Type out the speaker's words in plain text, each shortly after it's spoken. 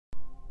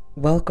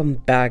Welcome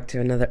back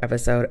to another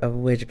episode of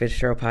Which Bitch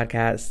Show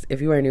podcast.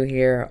 If you are new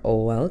here,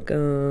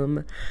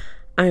 welcome.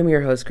 I'm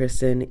your host,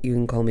 Kristen. You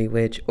can call me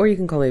Witch or you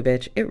can call me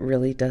Bitch. It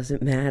really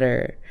doesn't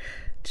matter.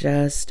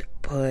 Just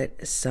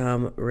put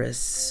some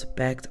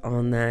respect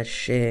on that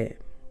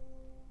shit.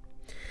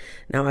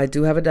 Now, I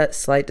do have a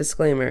slight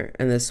disclaimer,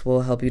 and this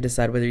will help you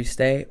decide whether you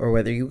stay or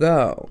whether you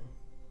go.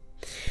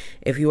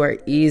 If you are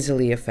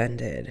easily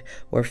offended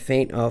or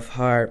faint of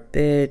heart,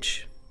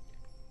 bitch,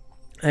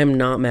 I'm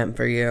not meant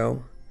for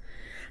you.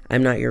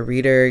 I'm not your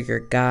reader,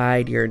 your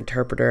guide, your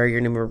interpreter, your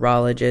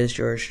numerologist,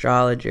 your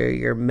astrologer,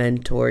 your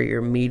mentor,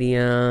 your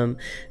medium.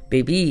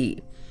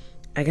 Baby,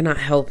 I cannot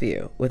help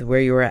you with where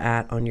you are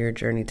at on your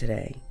journey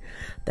today.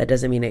 That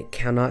doesn't mean it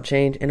cannot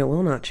change, and it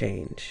will not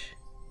change.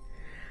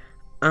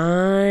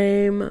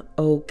 I'm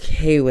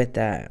okay with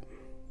that.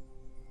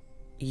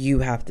 You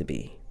have to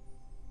be.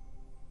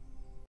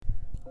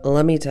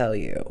 Let me tell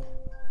you.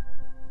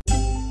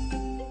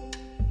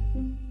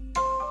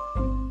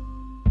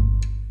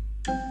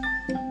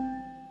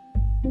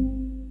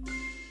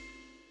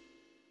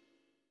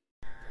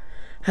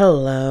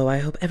 Hello, I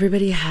hope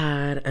everybody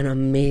had an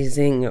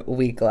amazing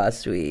week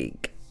last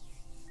week.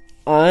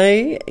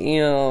 I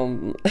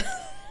am...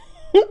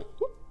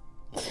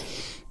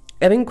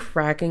 I've been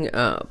cracking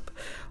up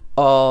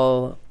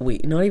all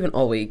week. Not even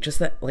all week, just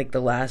that, like,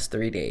 the last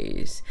 3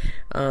 days.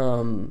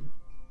 I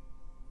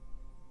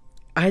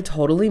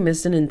totally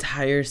missed an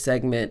entire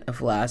segment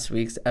of last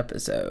week's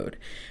episode.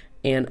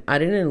 And I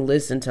didn't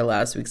listen to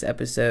last week's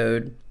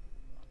episode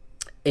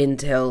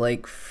until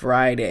like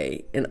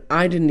Friday, and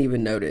I didn't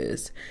even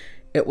notice.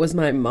 It was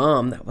my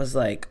mom that was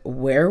like,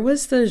 where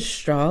was the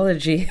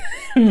astrology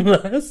in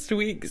last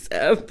week's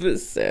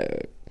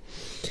episode?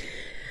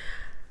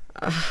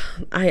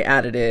 I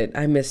added it.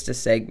 I missed a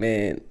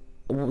segment.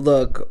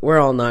 Look, we're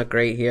all not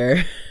great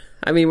here.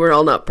 I mean, we're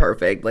all not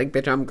perfect. Like,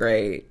 bitch, I'm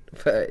great.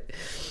 But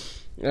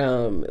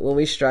when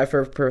we strive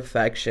for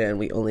perfection,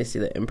 we only see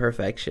the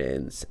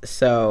imperfections.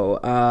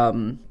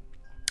 So,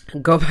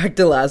 go back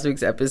to last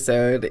week's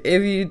episode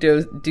if you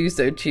do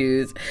so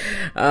choose.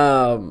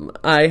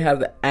 I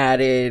have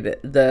added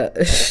the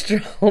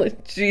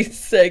astrology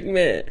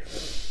segment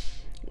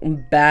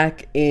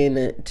back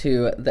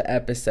into the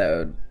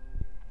episode.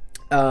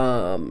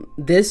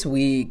 This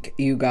week,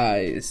 you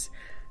guys,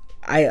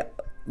 I'm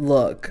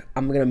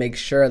gonna make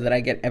sure that I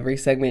get every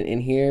segment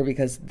in here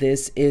because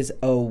this is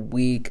a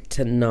week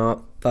to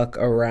not fuck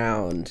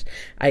around.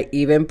 I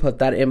even put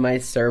that in my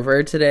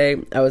server today.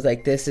 I was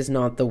like, this is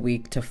not the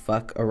week to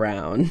fuck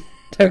around.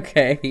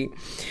 Okay.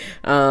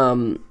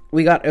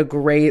 We got a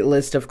great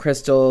list of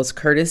crystals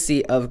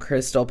courtesy of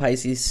Crystal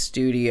Pisces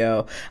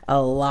Studio.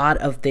 A lot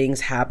of things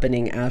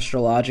happening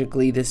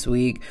astrologically this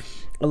week.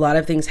 A lot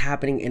of things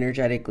happening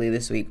energetically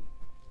this week.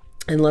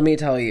 And let me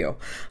tell you,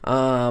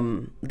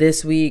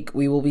 this week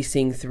we will be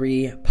seeing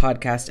 3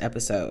 podcast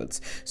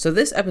episodes. So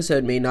this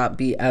episode may not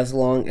be as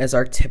long as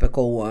our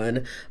typical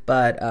one,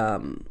 but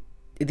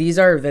these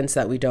are events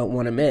that we don't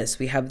want to miss.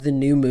 We have the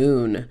new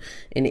moon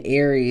in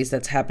Aries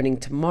that's happening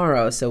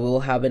tomorrow. So we'll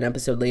have an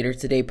episode later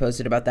today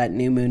posted about that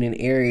new moon in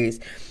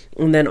Aries.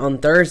 And then on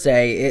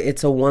Thursday,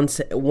 it's a once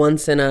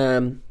in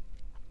a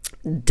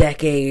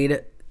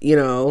decade,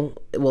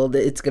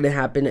 it's going to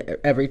happen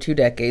every 2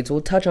 decades.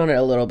 We'll touch on it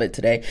a little bit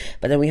today,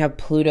 but then we have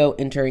Pluto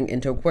entering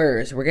into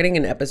Aquarius. We're getting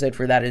an episode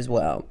for that as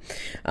well.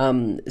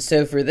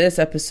 So for this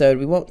episode,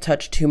 we won't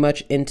touch too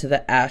much into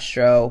the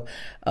astro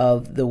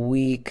of the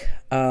week.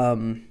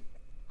 We'll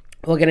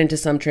get into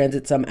some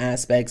transits, some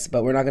aspects,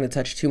 but we're not going to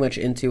touch too much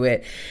into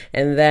it.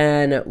 And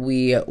then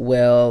we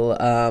will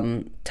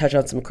touch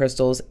on some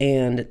crystals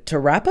and to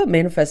wrap up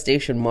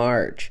Manifestation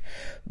March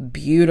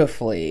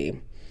beautifully.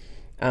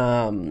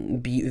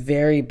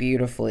 Very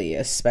beautifully,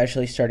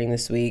 especially starting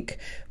this week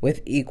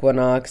with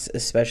equinox,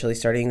 especially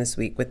starting this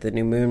week with the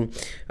new moon.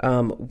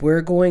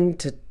 We're going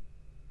to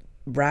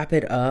wrap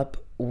it up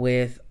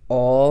with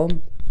all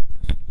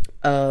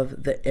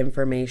of the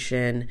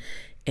information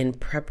in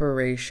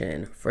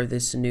preparation for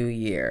this new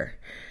year.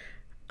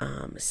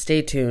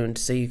 Stay tuned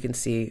so you can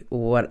see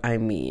what I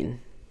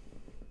mean.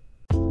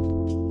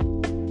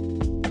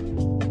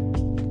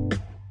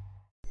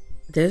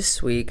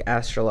 This week,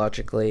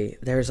 astrologically,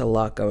 there's a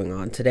lot going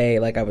on. Today,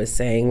 like I was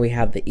saying, we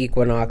have the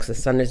equinox. The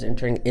sun is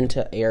entering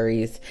into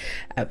Aries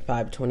at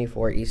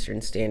 5:24 Eastern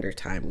Standard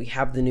Time. We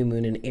have the new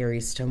moon in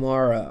Aries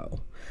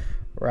tomorrow,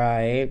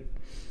 right?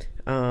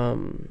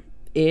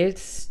 It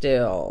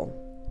still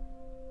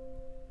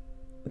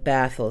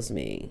baffles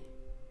me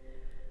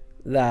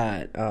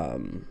that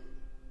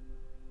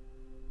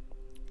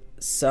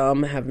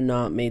some have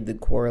not made the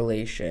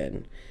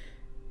correlation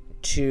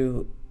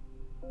to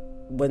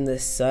when the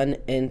sun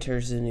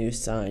enters a new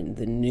sign,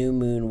 the new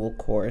moon will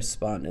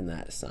correspond in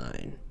that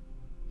sign.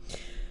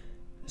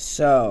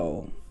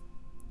 So,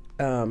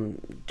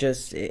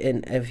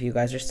 if you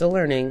guys are still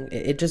learning,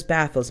 it just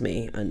baffles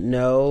me.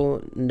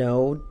 No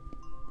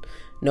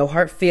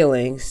hard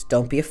feelings.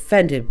 Don't be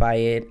offended by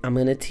it. I'm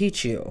going to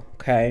teach you,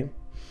 okay?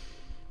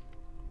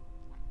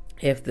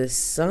 If the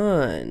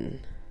sun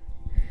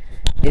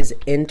is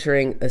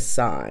entering a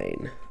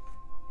sign.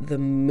 The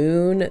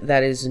moon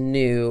that is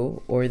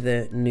new, or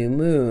the new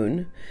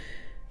moon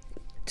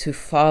to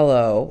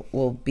follow,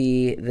 will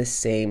be the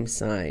same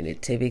sign.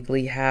 It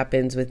typically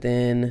happens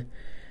within,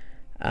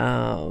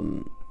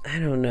 I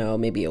don't know,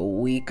 maybe a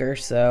week or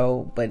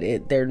so, but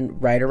they're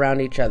right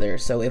around each other.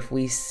 So if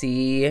we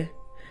see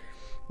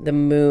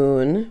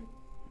the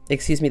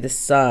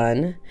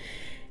sun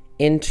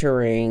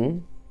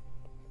entering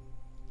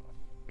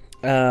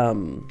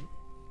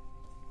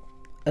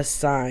a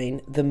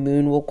sign, the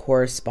moon will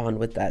correspond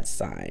with that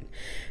sign,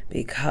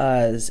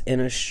 because in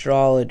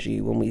astrology,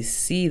 when we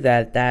see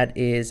that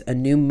is a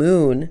new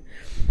moon,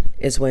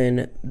 is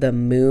when the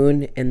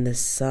moon and the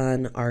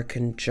sun are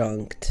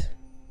conjunct.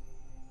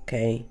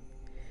 Okay,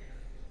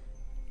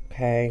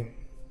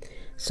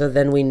 so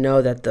then we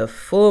know that the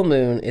full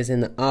moon is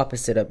in the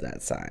opposite of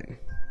that sign.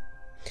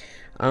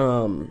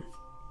 The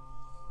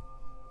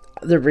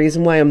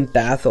reason why I'm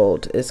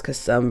baffled is because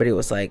somebody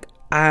was like,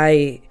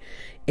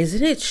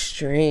 isn't it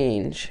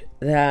strange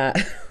that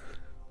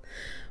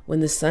when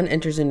the sun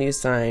enters a new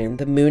sign,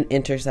 the moon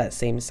enters that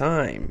same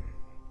sign?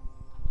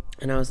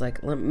 And I was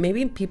like,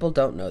 maybe people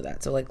don't know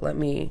that. So like, let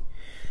me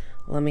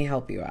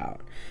help you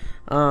out.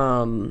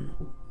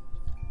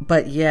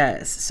 But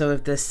yes, so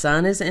if the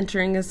sun is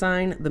entering a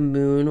sign, the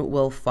moon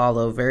will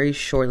follow very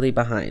shortly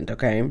behind,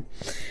 okay?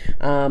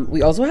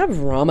 We also have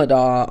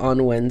Ramadan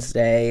on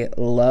Wednesday.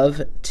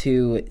 Love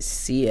to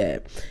see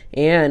it.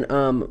 And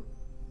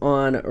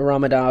on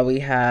Ramadan, we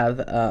have,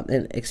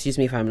 and excuse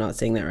me if I'm not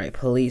saying that right,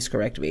 please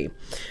correct me.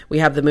 We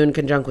have the moon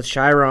conjunct with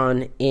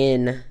Chiron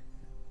in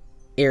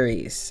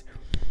Aries.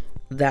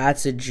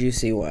 That's a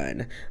juicy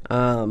one.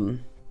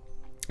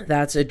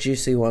 That's a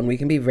juicy one. We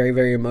can be very,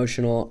 very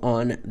emotional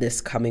on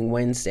this coming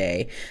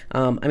Wednesday.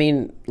 I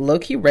mean,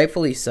 low-key,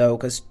 rightfully so,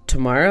 because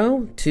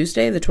tomorrow,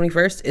 Tuesday, the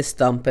 21st, is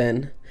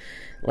thumping.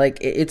 Like,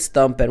 it's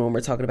thumping when we're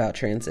talking about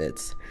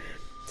transits.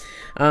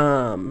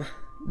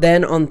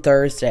 Then on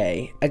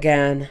Thursday,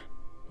 again,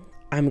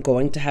 I'm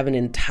going to have an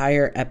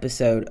entire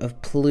episode of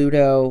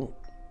Pluto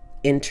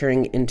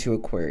entering into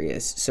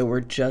Aquarius. So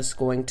we're just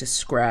going to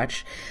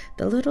scratch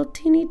the little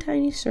teeny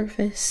tiny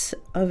surface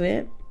of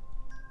it.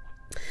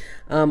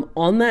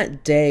 On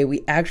that day,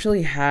 we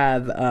actually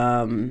have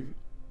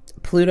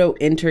Pluto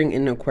entering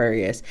in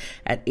Aquarius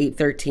at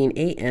 8:13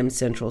 a.m.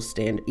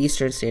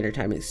 Eastern Standard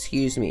Time.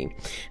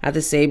 At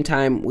the same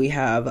time, we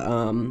have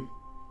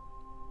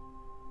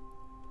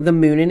the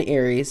moon in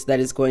Aries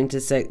that's going to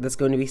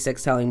be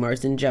sextiling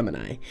Mars in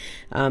Gemini,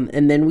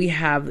 and then we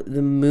have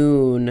the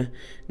moon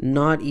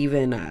not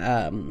even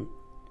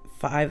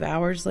 5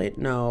 hours late.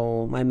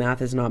 No, my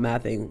math is not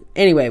mathing.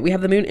 Anyway, we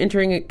have the moon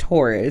entering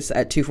Taurus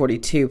at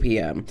 2:42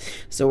 p.m.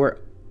 So we're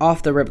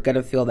off the rip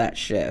gonna feel that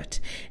shift.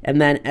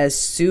 And then as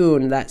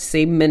soon, that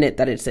same minute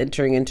that it's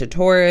entering into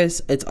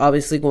Taurus, it's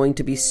obviously going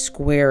to be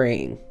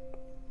squaring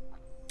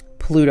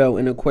Pluto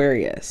in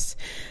Aquarius.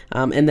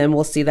 And then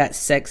we'll see that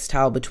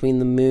sextile between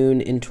the moon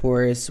in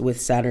Taurus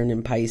with Saturn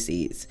in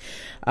Pisces.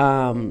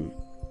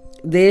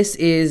 This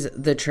is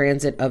the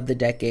transit of the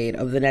decade,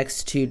 of the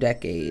next 2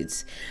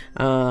 decades.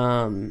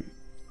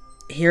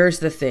 Here's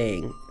the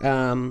thing,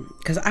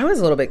 because I was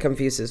a little bit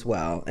confused as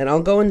well, and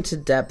I'll go into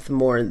depth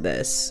more in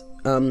this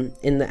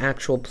in the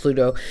actual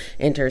Pluto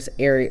enters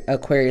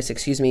Aquarius,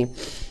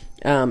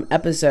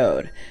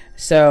 episode.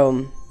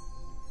 So,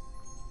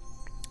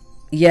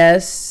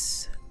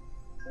 yes,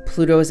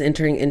 Pluto is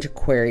entering into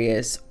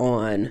Aquarius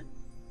on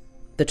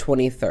the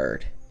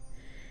 23rd.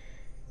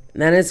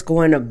 And then it's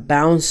going to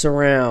bounce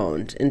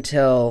around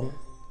until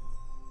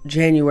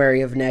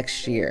January of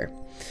next year.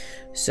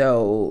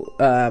 So,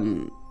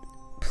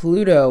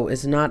 Pluto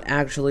is not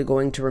actually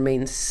going to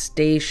remain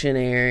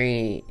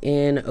stationary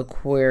in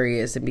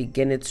Aquarius and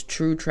begin its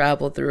true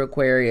travel through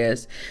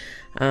Aquarius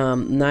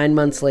 9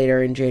 months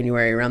later in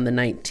January, around the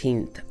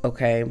 19th,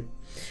 okay?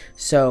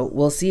 So,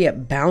 we'll see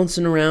it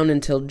bouncing around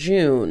until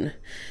June.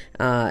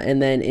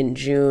 And then in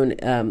June,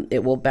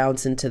 it will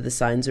bounce into the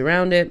signs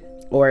around it,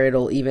 or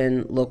it'll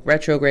even look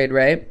retrograde,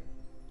 right?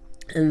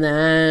 And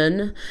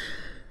then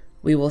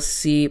we will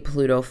see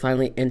Pluto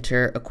finally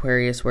enter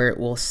Aquarius, where it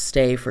will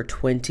stay for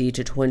 20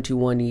 to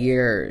 21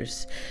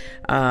 years.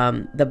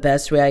 The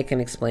best way I can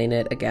explain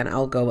it, again,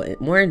 I'll go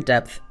more in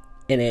depth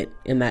in it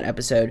in that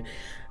episode.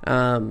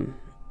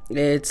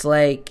 It's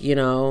like, you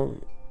know,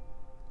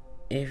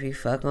 if you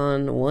fuck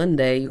on one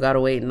day, you gotta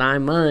wait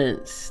 9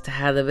 months to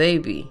have the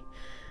baby,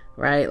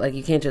 right? Like,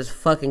 you can't just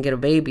fucking get a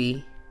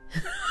baby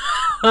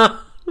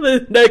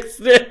the next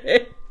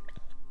day.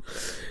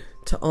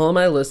 To all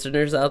my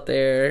listeners out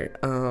there,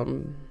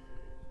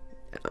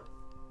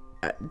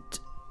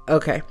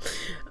 okay,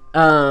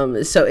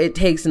 so it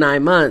takes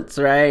 9 months,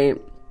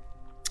 right?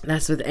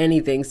 That's with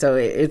anything. So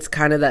it's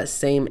kind of that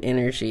same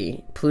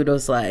energy.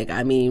 Pluto's like,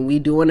 I mean, we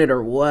doing it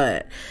or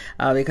what?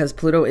 Because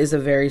Pluto is a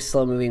very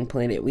slow moving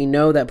planet. We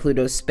know that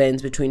Pluto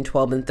spends between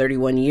 12 and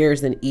 31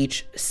 years in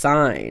each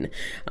sign.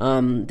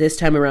 This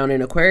time around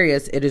in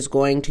Aquarius, it is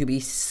going to be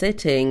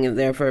sitting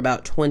there for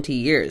about 20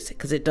 years,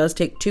 because it does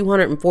take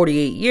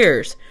 248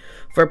 years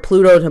for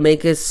Pluto to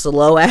make his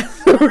slow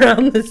ass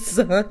around the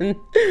sun.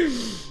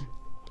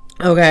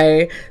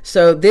 Okay,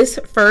 so this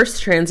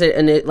first transit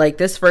and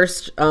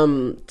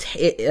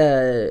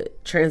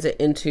transit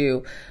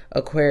into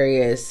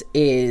Aquarius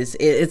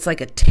it's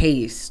like a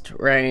taste,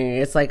 right?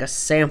 It's like a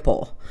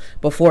sample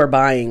before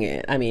buying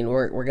it. I mean,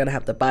 we're gonna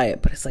have to buy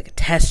it, but it's like a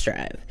test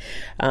drive.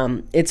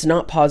 It's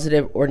not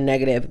positive or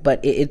negative, but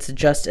it's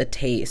just a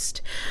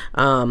taste.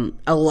 A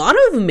lot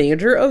of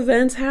major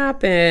events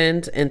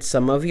happened, and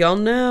some of y'all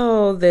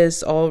know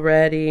this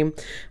already,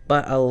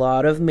 but a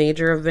lot of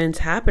major events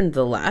happened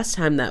the last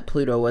time that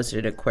Pluto was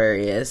in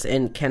Aquarius.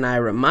 And can I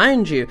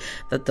remind you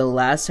that the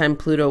last time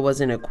Pluto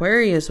was in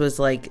Aquarius was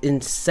like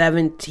in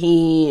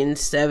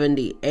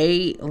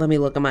 1778? Let me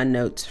look at my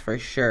notes for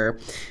sure,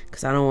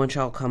 because I don't want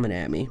y'all coming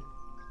at me.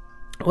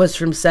 It was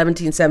from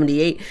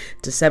 1778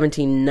 to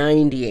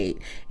 1798,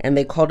 and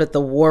they called it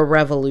the War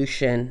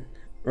Revolution.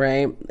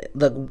 Right?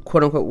 The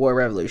quote unquote war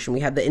revolution.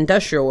 We had the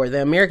Industrial War,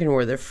 the American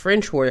War, the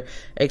French War.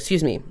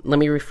 Excuse me. Let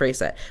me rephrase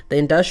that. The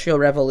Industrial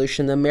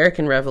Revolution, the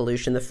American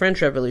Revolution, the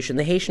French Revolution,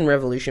 the Haitian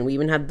Revolution. We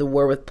even had the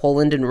war with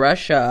Poland and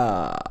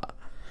Russia.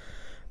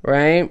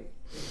 Right?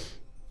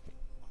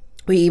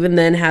 We even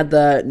then had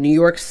the New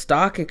York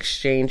Stock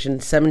Exchange in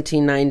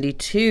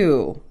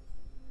 1792.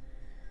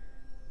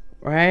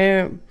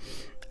 Right?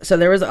 So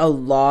there was a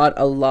lot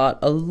of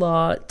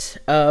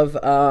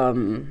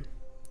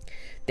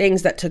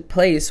things that took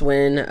place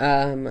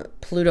when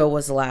Pluto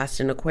was last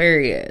in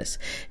Aquarius.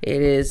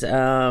 It is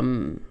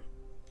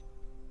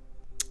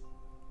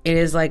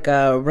like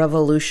a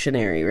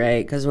revolutionary,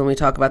 right? Because when we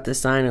talk about the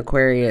sign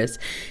Aquarius,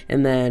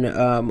 and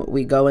then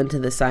we go into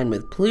the sign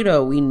with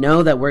Pluto, we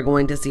know that we're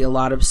going to see a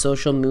lot of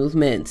social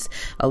movements,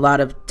 a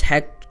lot of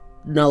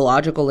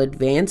technological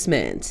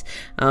advancements.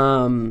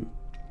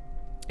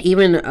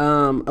 Even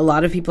a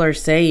lot of people are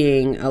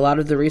saying, a lot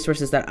of the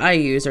resources that I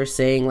use are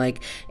saying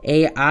like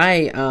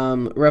AI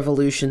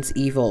revolution's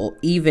evil.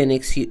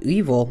 Message.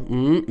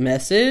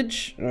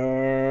 We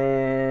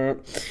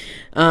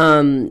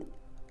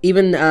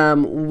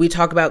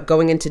talk about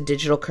going into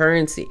digital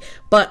currency.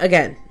 But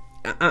again,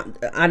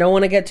 I don't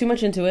want to get too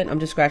much into it. I'm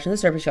just scratching the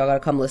surface. Y'all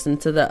gotta come listen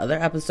to the other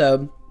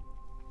episode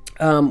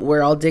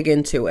where I'll dig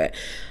into it.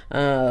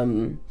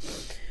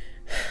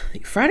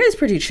 Friday's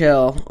pretty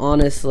chill,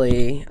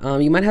 honestly.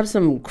 You might have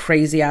some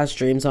crazy ass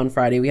dreams on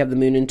Friday. We have the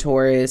moon in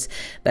Taurus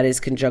that is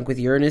conjunct with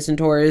Uranus in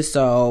Taurus.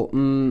 So,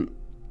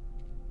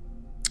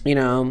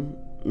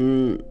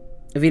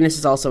 Venus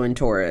is also in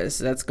Taurus.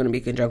 That's going to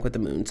be conjunct with the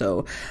moon.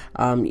 So,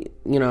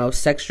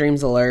 sex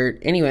dreams alert.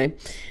 Anyway.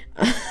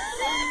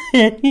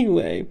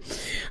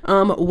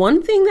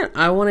 One thing that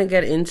I want to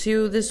get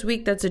into this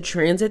week that's a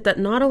transit that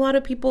not a lot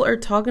of people are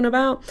talking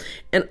about,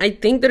 and I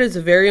think that it's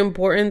very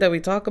important that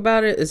we talk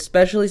about it,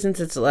 especially since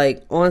it's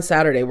like on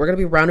Saturday. We're going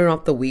to be rounding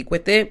off the week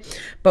with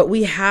it, but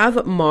we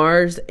have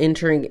Mars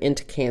entering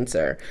into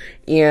Cancer,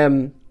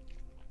 and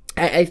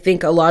I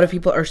think a lot of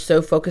people are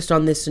so focused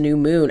on this new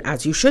moon,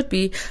 as you should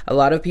be. A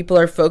lot of people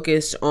are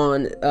focused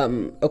on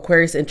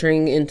Aquarius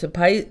entering into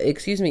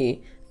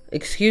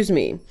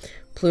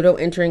Pluto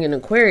entering in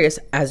Aquarius,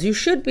 as you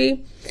should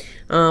be.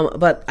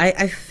 But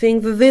I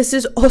think this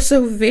is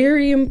also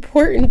very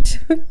important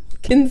to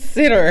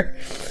consider.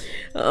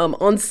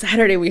 On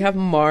Saturday, we have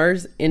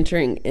Mars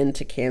entering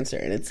into Cancer,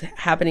 and it's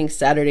happening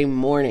Saturday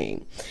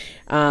morning.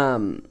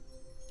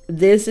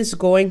 This is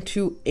going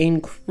to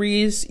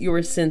increase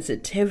your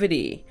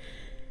sensitivity,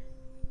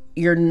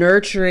 your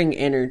nurturing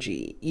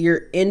energy,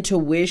 your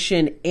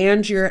intuition,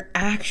 and your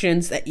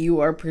actions that you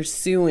are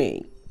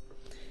pursuing.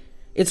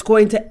 It's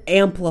going to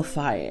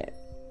amplify it.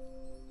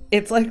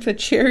 It's like the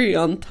cherry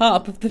on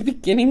top of the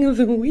beginning of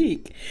the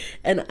week.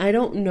 And I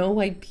don't know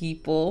why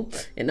people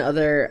and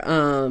other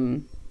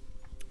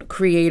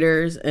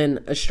creators and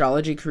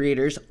astrology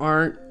creators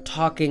aren't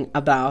talking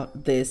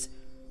about this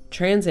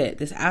transit,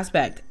 this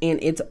aspect, and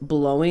it's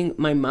blowing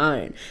my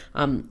mind.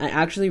 I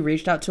actually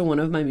reached out to one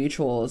of my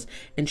mutuals,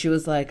 and she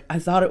was like, I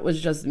thought it was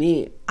just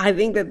me. I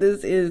think that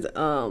this is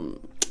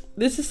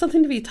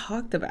something to be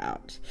talked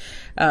about.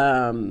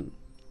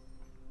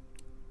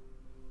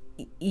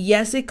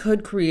 Yes, it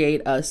could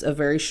create us a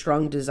very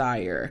strong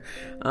desire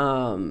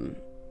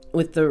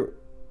with the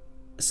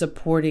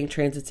supporting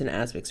transits and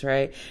aspects,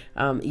 right?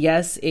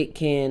 Yes, it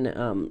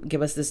can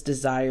give us this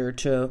desire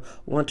to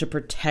want to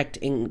protect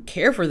and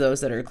care for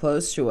those that are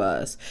close to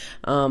us,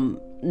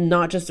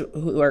 not just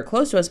who are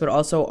close to us, but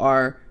also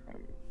our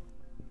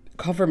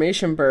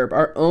confirmation verb,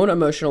 our own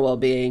emotional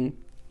well-being.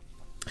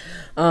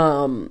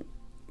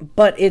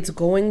 But it's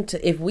going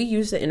to, if we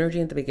use the energy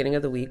at the beginning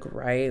of the week,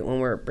 right, when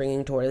we're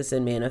bringing Taurus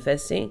and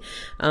manifesting,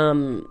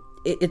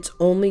 it's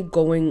only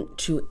going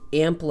to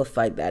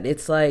amplify that.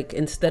 It's like,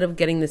 instead of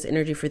getting this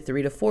energy for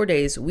 3 to 4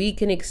 days, we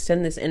can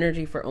extend this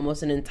energy for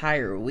almost an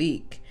entire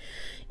week.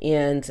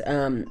 And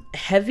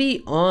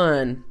heavy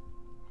on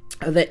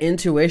the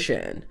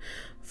intuition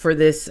for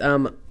this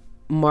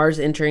Mars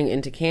entering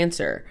into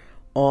Cancer.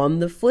 On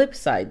the flip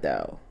side,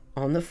 though,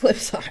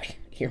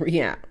 here we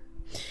are.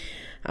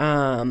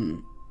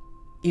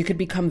 You could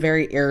become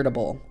very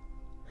irritable,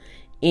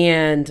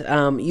 And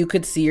you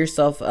could see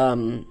yourself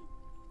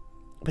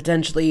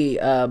potentially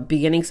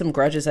beginning some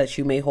grudges that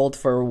you may hold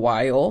for a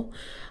while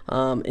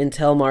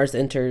until Mars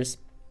enters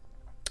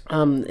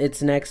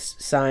its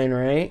next sign,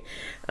 right?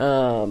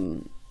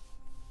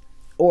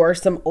 Or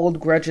some old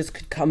grudges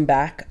could come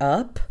back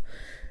up.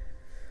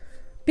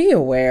 Be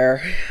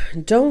aware.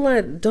 Don't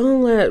let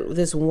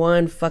this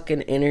one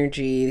fucking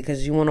energy,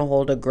 because you want to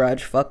hold a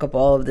grudge, fuck up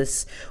all of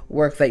this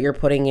work that you're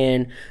putting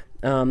in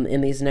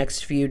these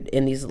last few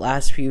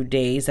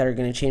days that are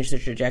going to change the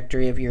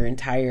trajectory of your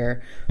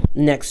entire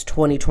next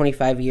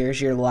 20-25 years,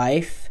 your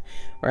life,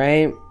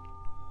 right?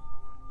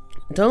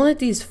 Don't let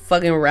these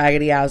fucking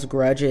raggedy ass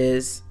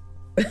grudges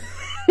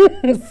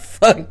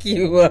fuck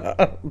you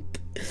up,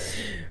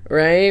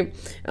 right?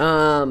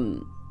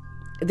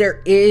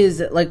 There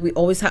is, like, I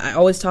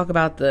always talk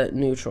about the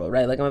neutral,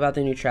 right? Like, I'm about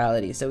the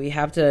neutrality. So we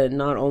have to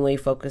not only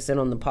focus in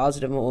on the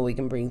positive and what we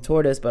can bring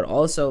toward us, but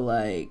also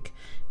like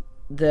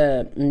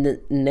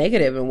the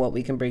negative and what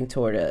we can bring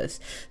toward us.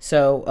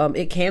 So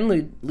it can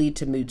lead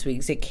to mood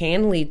swings. It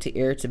can lead to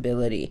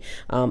irritability.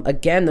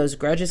 Again, those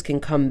grudges can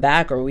come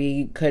back, or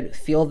we could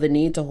feel the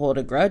need to hold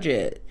a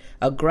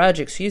grudge,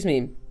 excuse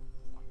me.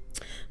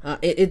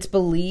 It's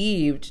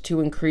believed to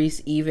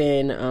increase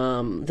even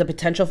the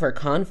potential for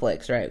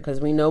conflicts, right?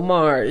 Because we know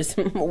Mars,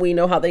 we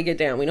know how they get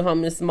down, we know how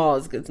Mr.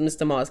 Mars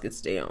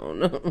gets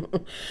down.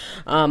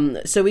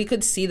 So we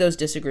could see those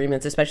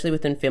disagreements, especially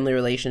within family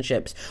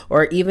relationships,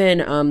 or even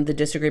the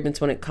disagreements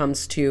when it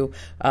comes to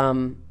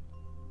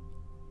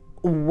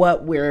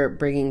what we're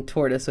bringing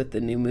toward us with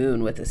the new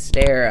moon, with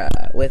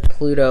Astera, with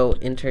Pluto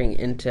entering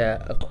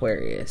into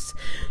Aquarius.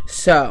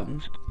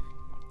 So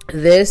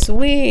this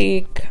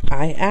week,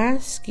 I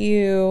ask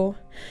you,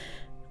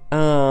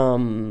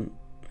 how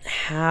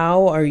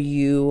are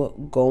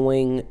you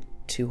going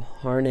to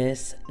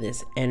harness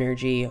this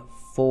energy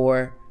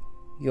for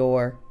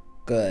your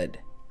good?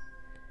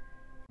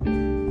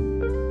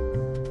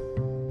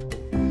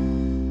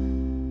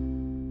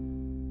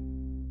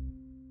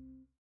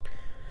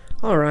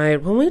 All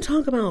right, when we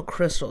talk about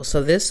crystals,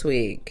 so this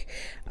week,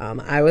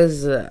 I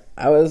was a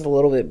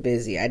little bit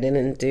busy. I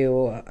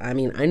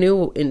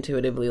knew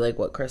intuitively like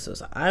what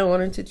crystals I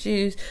wanted to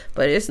choose,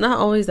 but it's not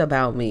always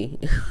about me.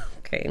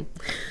 Okay.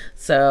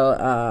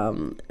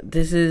 So,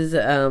 this is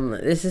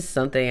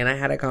something, and I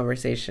had a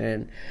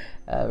conversation,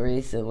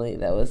 recently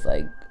that was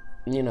like,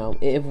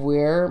 if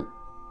we're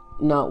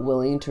not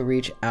willing to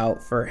reach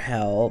out for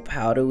help,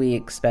 how do we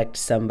expect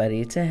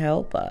somebody to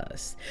help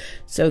us?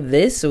 So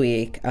this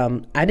week,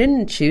 I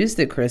didn't choose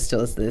the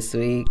crystals this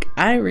week.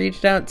 I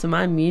reached out to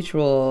my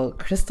mutual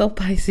Crystal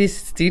Pisces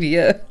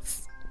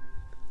Studios.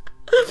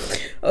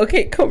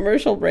 Okay,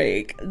 commercial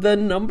break. The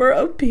number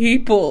of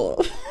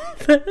people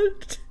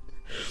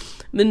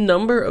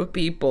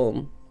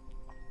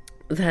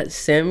that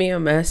sent me a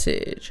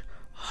message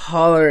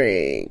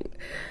hollering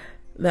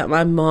that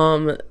my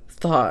mom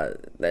thought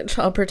that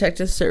Child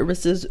Protective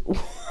Services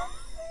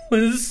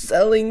was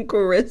selling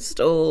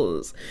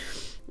crystals.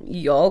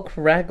 Y'all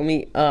crack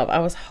me up. I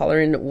was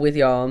hollering with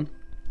y'all.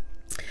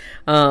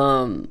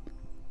 But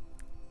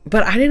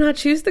I did not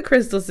choose the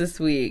crystals this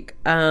week.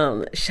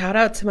 Shout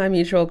out to my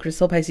mutual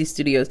Crystal Pisces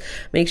Studios.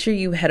 Make sure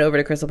you head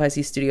over to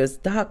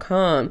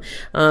crystalpiscesstudios.com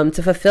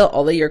to fulfill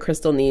all of your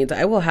crystal needs.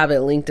 I will have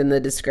it linked in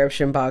the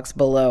description box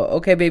below.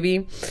 Okay,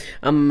 baby?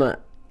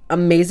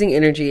 Amazing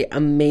energy,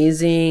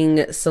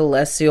 amazing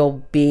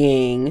celestial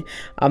being,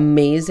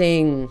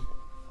 amazing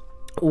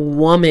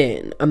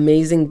woman,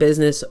 amazing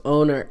business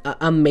owner,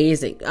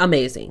 amazing.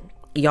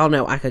 Y'all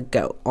know I could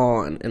go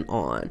on and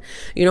on.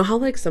 You know how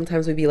like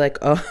sometimes we'd be like,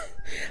 oh,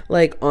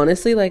 like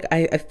honestly, like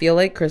I feel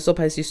like Crystal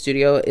Pisces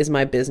Studio is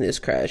my business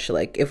crush.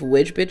 Like if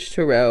Witch Bitch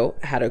Tarot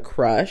had a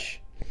crush,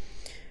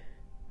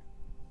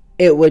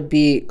 it would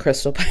be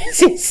Crystal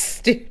Pisces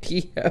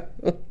Studio.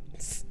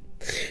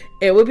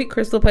 It would be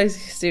Crystal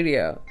Pisces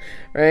Studio,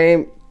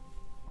 right?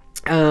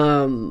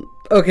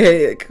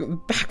 Okay,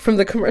 back from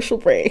the commercial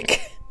break.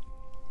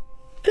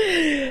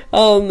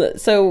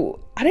 So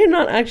I did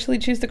not actually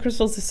choose the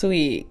crystals this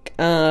week.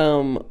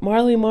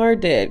 Marley Marr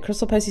did.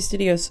 Crystal Pisces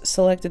Studios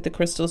selected the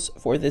crystals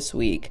for this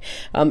week.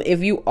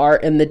 If you are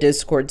in the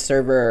Discord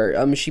server,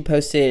 she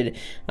posted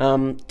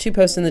 2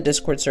 posts in the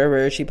Discord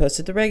server. She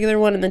posted the regular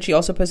one, and then she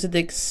also posted the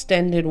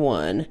extended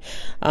one.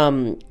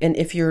 And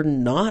if you're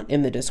not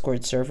in the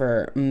Discord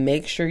server,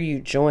 make sure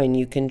you join.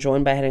 You can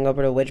join by heading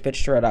over to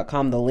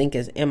witchbitchtarot.com. The link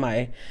is in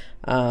my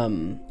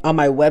on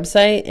my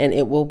website, and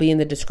it will be in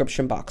the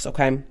description box.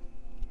 Okay.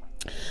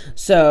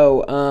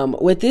 So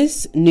with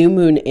this new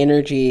moon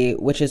energy,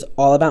 which is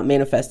all about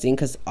manifesting,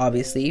 because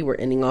obviously we're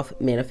ending off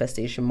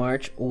Manifestation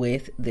March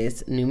with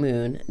this new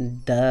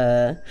moon,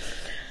 duh.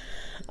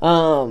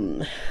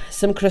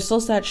 Some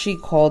crystals that she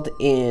called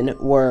in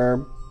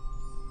were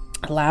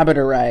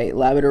Labradorite.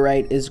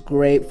 Labradorite is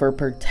great for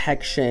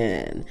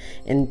protection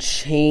and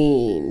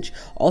change.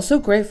 Also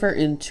great for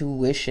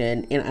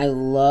intuition. And I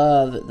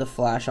love the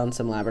flash on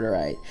some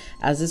labradorite.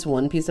 As this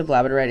one piece of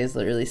labradorite is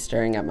literally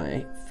staring at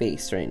my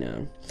face right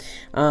now.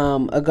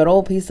 A good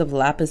old piece of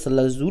lapis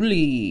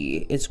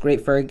lazuli. It's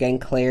great for, again,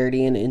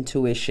 clarity and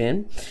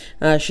intuition.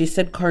 She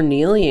said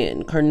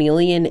carnelian.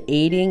 Carnelian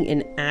aiding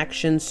in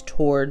actions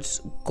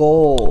towards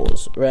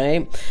goals,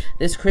 right?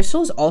 This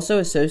crystal is also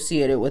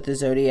associated with the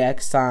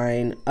zodiac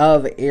sign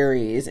of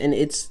Aries, and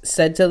it's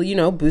said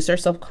to, boost our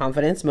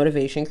self-confidence,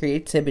 motivation,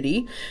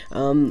 creativity.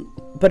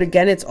 But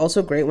again, it's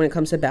also great when it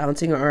comes to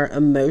balancing our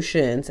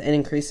emotions and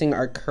increasing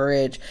our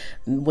courage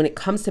when it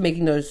comes to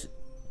making those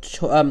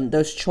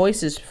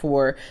choices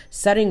for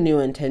setting new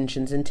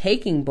intentions and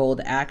taking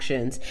bold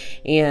actions.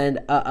 And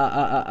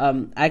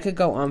I could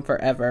go on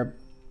forever.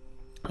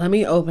 Let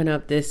me open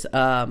up this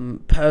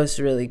post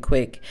really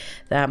quick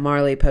that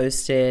Marley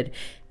posted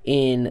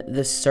in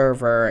the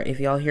server. If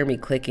y'all hear me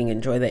clicking,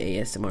 enjoy the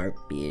ASMR,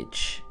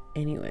 bitch.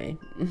 Anyway.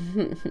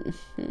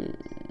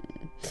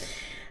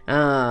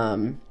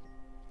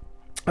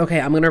 Okay,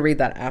 I'm gonna read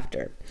that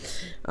after.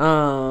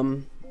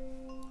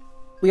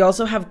 We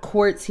also have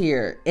quartz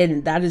here,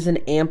 and that is an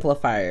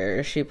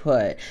amplifier, she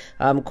put.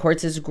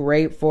 Quartz is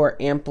great for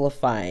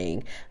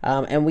amplifying.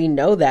 And we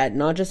know that,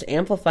 not just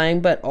amplifying,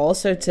 but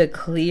also to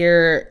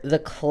clear the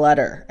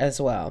clutter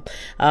as well.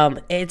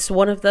 It's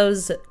one of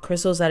those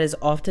crystals that is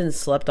often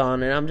slept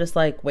on, and I'm just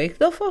like, wake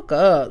the fuck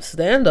up,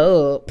 stand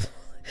up.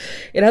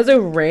 It has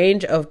a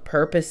range of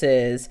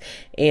purposes,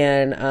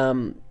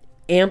 and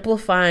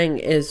amplifying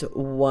is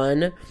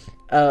one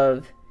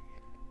of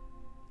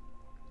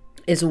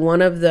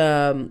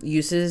the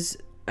uses.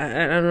 I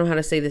don't know how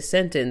to say this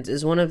sentence.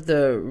 Is one of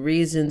the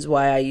reasons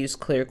why I use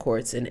clear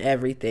quartz in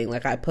everything.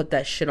 Like, I put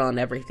that shit on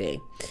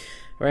everything,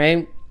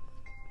 right?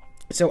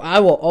 So I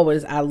will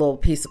always add a little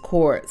piece of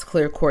quartz,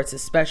 clear quartz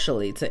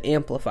especially, to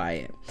amplify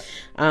it.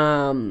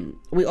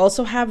 We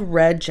also have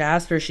red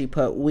jasper, she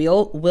put.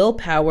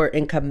 Willpower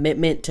and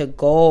commitment to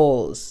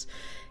goals.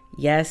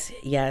 Yes,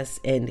 yes,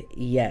 and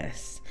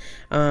yes.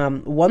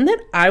 One that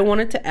I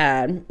wanted to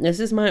add,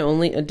 this is my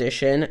only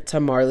addition to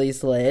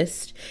Marley's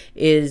list,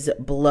 is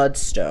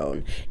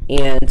bloodstone.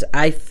 And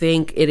I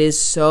think it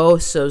is so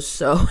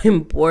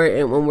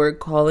important when we're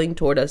calling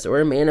toward us, or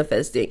we're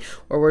manifesting,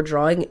 or we're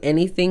drawing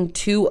anything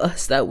to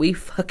us, that we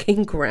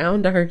fucking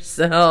ground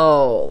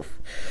ourselves.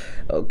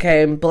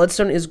 Okay,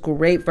 bloodstone is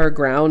great for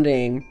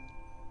grounding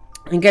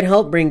and can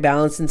help bring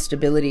balance and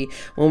stability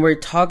when we're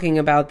talking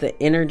about the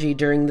energy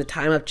during the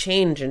time of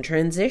change and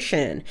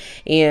transition.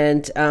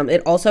 And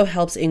it also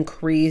helps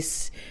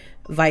increase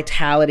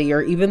vitality,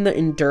 or even the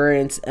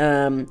endurance.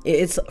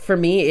 It's, for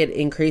me, it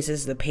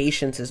increases the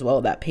patience as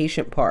well, that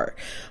patient part.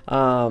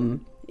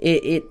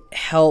 It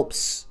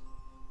helps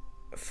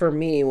for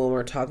me when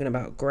we're talking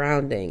about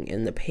grounding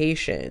and the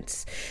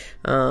patience.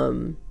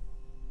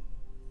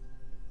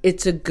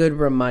 It's a good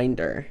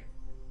reminder,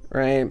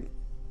 right?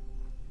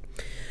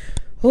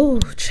 Oh,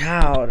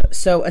 child.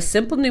 So a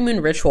simple new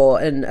moon ritual.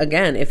 And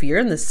again, if you're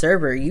in the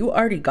server, you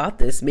already got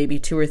this maybe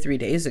 2 or 3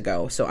 days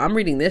ago. So I'm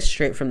reading this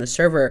straight from the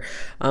server,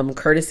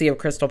 courtesy of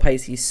Crystal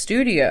Pisces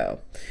Studio,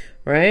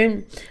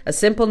 right? A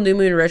simple new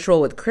moon ritual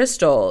with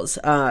crystals.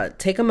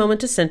 Take a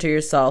moment to center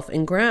yourself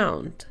and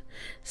ground.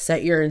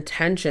 Set your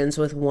intentions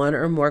with one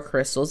or more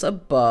crystals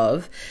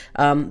above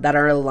that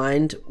are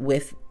aligned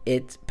with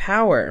its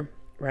power.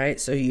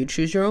 Right? So you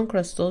choose your own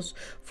crystals.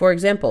 For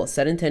example,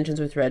 set intentions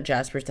with red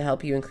jaspers to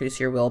help you increase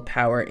your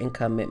willpower and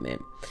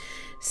commitment.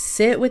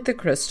 Sit with the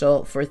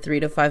crystal for 3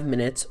 to 5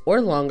 minutes or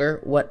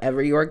longer,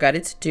 whatever you are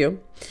guided to do.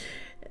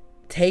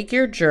 Take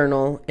your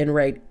journal and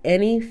write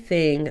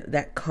anything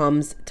that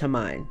comes to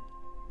mind.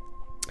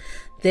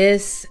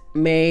 This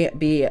may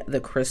be the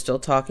crystal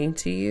talking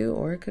to you,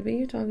 or it could be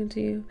you talking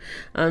to you.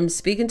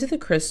 Speak into the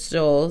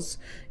crystals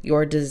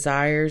your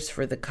desires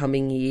for the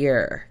coming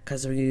year,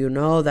 because you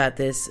know that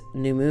this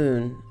new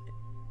moon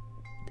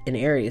in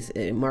Aries,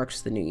 it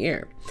marks the new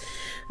year.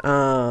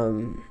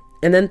 And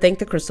then thank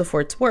the crystal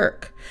for its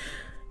work.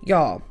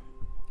 Y'all,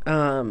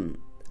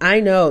 I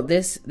know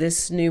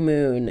this new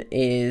moon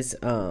is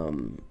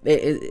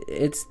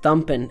it's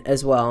thumping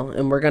as well,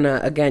 and we're gonna,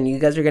 again, you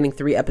guys are getting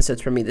 3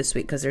 episodes from me this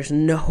week, because there's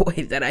no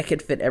way that I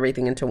could fit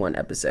everything into one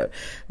episode.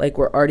 Like,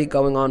 we're already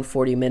going on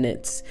 40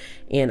 minutes,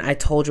 and I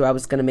told you I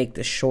was gonna make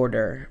this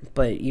shorter,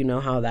 but you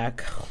know how that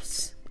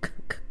goes.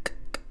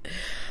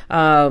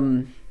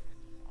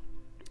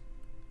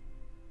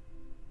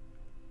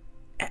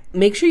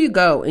 Make sure you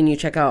go and you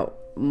check out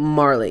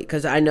Marley,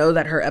 because I know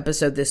that her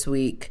episode this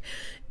week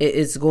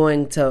is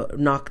going to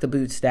knock the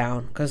boots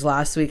down, because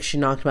last week she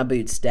knocked my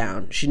boots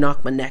down. She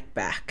knocked my neck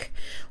back,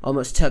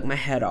 almost took my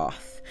head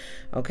off.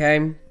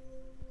 Okay,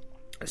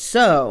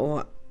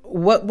 so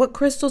what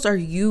crystals are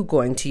you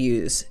going to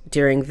use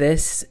during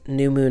this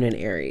new moon in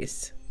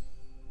Aries?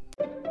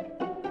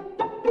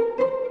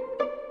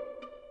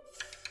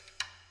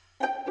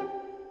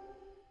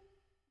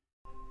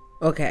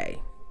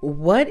 Okay,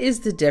 what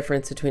is the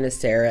difference between a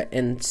Sarah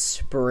and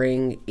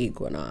spring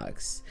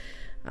equinox?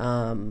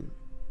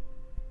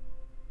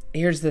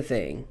 Here's the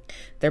thing.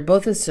 They're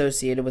both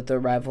associated with the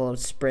arrival of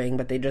spring,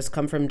 but they just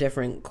come from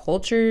different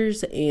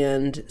cultures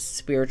and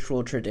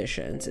spiritual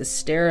traditions.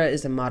 Astera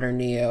is a modern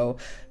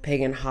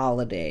neo-pagan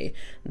holiday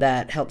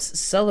that helps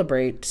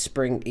celebrate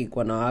spring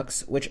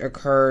equinox, which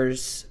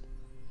occurs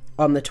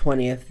on the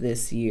 20th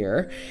this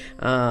year.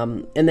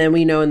 And then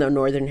we know in the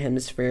Northern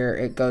Hemisphere,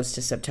 it goes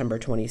to September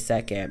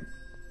 22nd.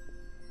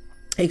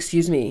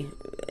 Excuse me,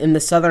 in the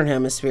Southern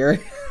Hemisphere,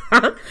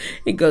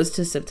 it goes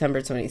to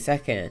September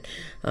 22nd.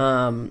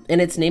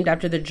 And it's named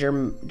after the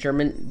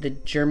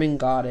German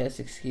goddess,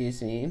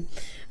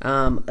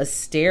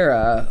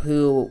 Astera,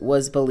 who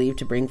was believed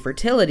to bring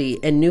fertility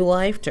and new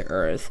life to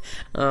Earth.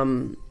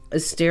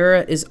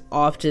 Astera is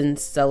often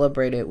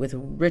celebrated with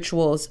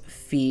rituals,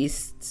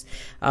 feasts,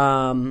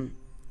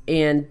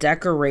 and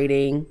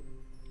decorating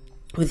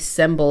with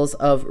symbols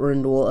of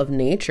renewal of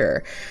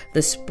nature.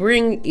 The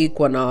spring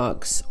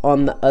equinox,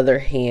 on the other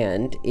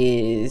hand,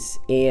 is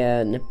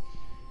an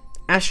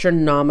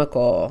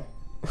astronomical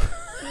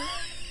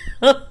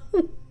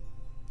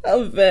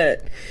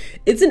event.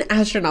 It's an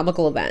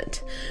astronomical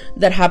event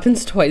that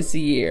happens twice a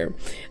year.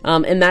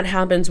 And that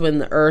happens when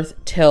the Earth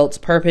tilts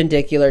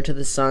perpendicular to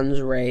the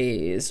sun's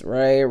rays,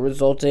 right?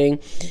 Resulting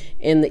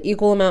in the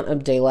equal amount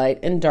of daylight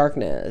and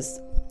darkness.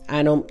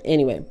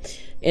 Anyway,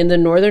 in the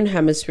Northern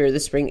Hemisphere, the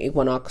spring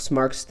equinox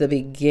marks the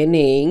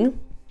beginning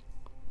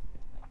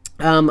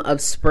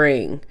of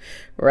spring,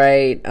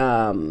 right?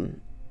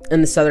 In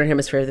the Southern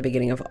Hemisphere, the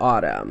beginning of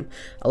autumn.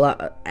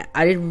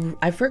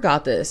 I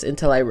forgot this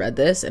until I read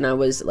this, and I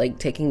was like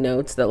taking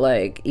notes that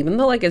like, even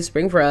though like it's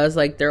spring for us,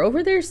 like they're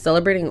over there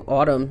celebrating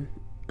autumn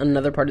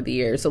another part of the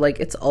year. So like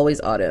it's always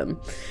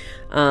autumn.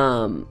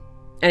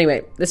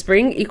 Anyway, the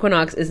spring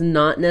equinox is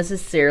not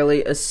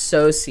necessarily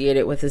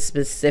associated with a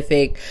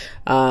specific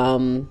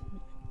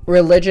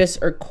religious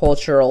or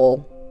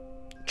cultural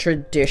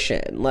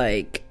tradition,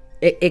 like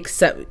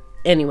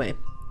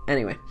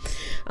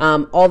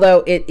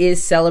although it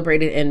is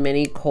celebrated in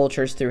many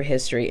cultures through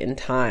history and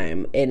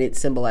time, and it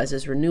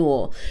symbolizes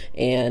renewal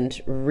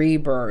and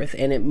rebirth,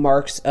 and it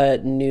marks a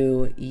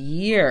new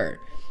year,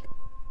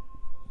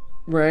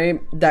 right?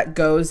 That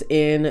goes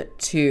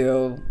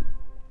into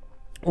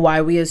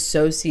why we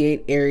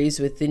associate Aries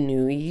with the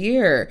new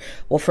year.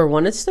 Well, for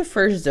one, it's the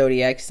first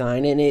zodiac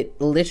sign, and it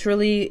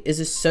literally is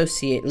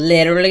associated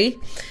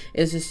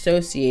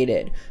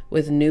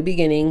with new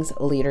beginnings,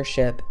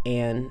 leadership,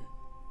 and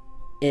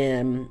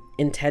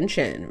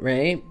intention,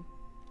 right?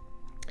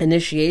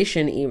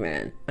 Initiation,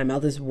 even. My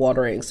mouth is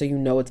watering, so you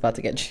know it's about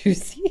to get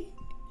juicy.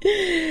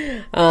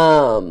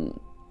 Right?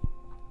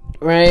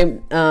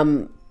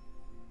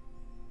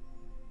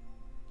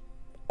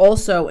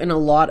 Also, in a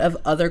lot of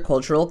other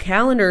cultural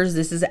calendars,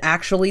 this is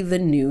actually the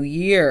new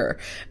year.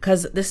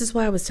 Because this is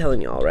why I was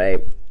telling y'all,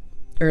 right?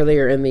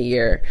 Earlier in the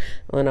year,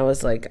 when I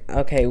was like,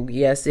 okay,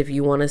 yes, if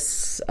you want to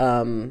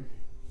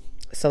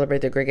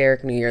celebrate the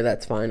Gregoric New Year,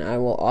 that's fine. I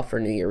will offer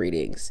New Year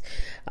readings.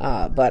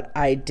 But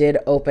I did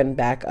open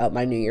back up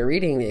my New Year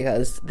reading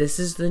because this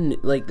is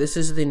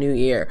the new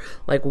year.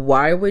 Like,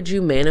 why would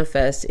you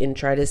manifest and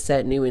try to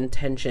set new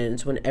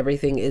intentions when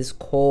everything is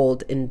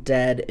cold and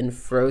dead and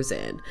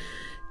frozen?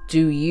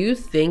 Do you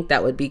think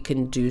that would be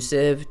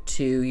conducive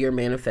to your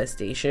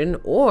manifestation?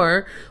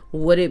 Or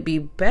would it be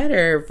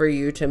better for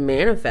you to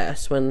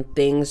manifest when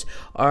things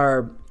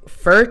are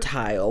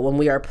fertile, when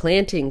we are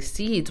planting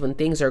seeds, when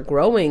things are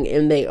growing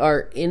and they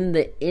are in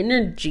the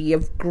energy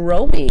of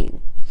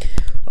growing?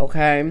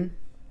 Okay.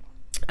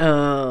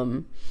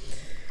 Oh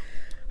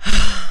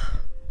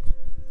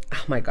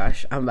my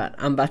gosh, I'm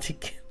about to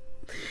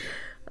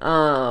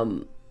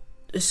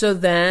so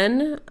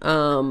then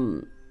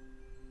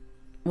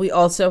we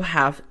also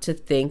have to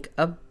think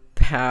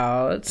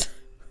about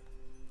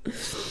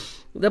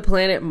the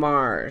planet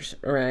Mars,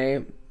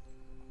 right?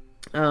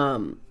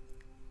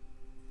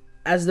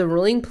 As the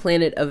ruling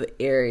planet of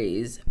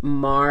Aries,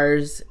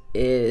 Mars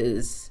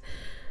is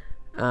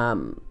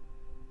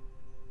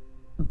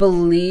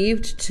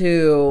believed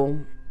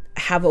to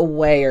have a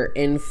way or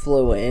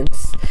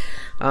influence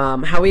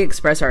how we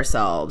express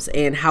ourselves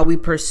and how we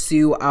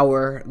pursue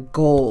our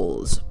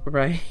goals,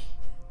 right?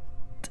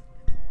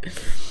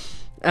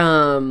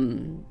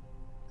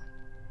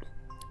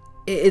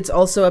 It's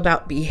also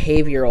about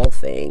behavioral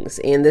things,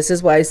 and this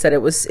is why I said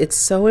it's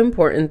so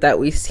important that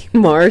we see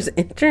Mars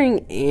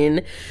entering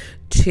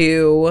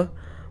into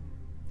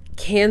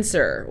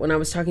Cancer when I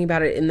was talking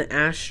about it in the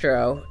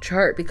astro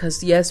chart,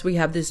 because yes, we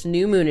have this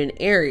new moon in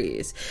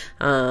Aries,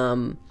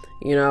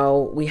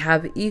 we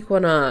have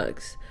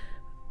equinox,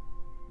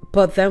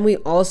 but then we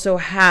also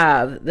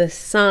have the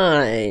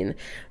sign,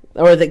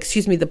 or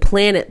the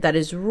planet that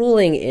is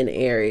ruling in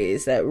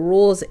Aries, that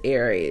rules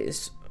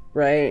Aries,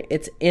 right?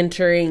 It's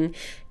entering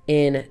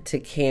into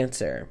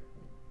Cancer.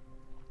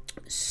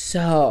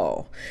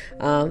 So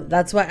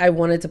that's why I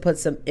wanted to put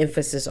some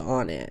emphasis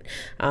on it.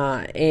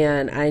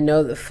 And I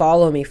know that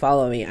follow me.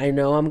 I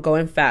know I'm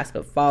going fast,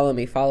 but follow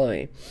me.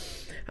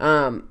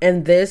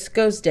 And this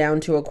goes down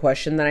to a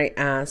question that I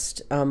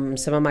asked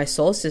some of my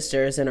soul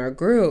sisters in our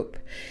group.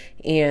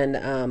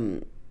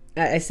 And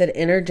I said,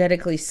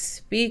 energetically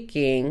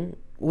speaking,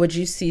 would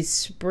you see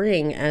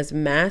spring as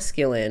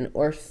masculine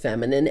or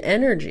feminine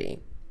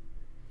energy?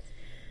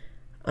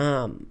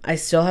 I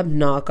still have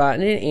not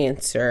gotten an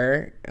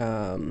answer.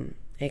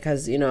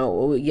 Because,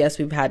 yes,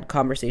 we've had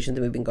conversations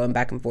and we've been going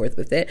back and forth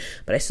with it,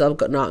 but I still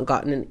have not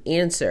gotten an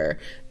answer.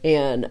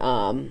 And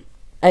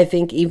I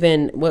think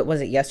even, what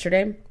was it,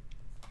 yesterday?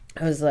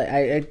 I was like,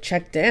 I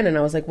checked in and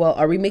I was like, well,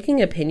 are we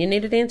making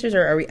opinionated answers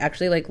or are we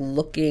actually like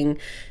looking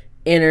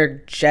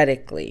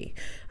energetically?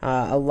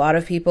 A lot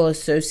of people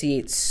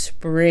associate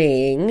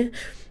spring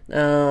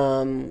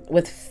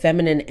with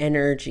feminine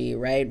energy,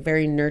 right?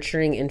 Very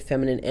nurturing and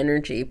feminine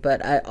energy.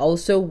 But I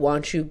also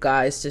want you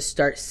guys to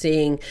start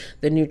seeing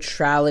the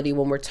neutrality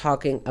when we're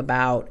talking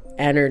about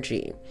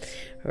energy,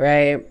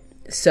 right?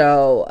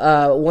 So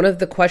one of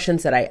the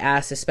questions that I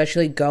asked,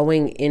 especially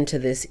going into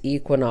this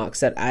equinox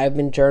that I've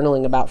been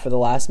journaling about for the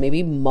last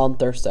maybe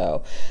month or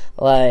so,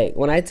 like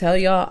when I tell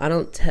y'all, I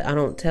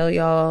don't tell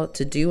y'all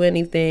to do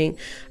anything.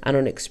 I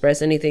don't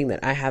express anything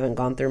that I haven't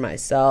gone through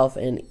myself.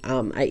 And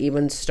I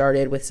even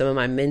started with some of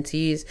my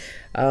mentees.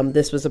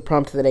 This was a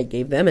prompt that I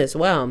gave them as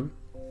well.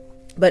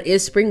 But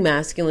is spring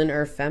masculine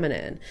or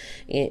feminine?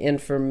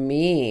 And for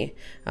me,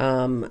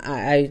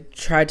 I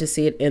tried to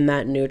see it in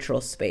that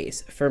neutral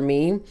space. For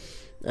me,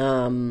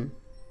 with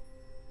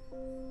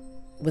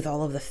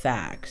all of the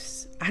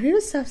facts, I need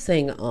to stop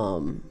saying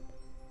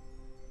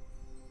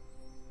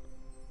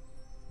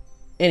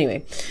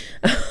Anyway,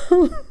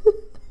 with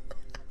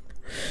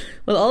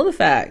all the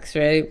facts,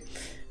 right?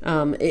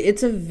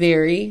 It's a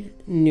very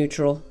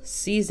neutral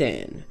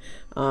season.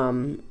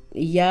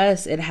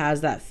 Yes, it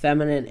has that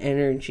feminine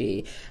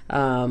energy.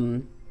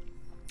 And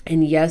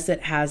yes,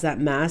 it has that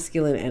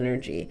masculine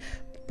energy,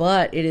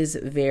 but it is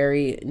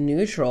very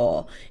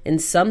neutral. In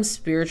some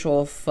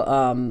spiritual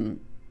and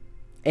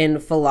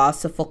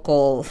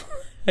philosophical,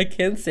 I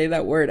can't say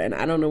that word and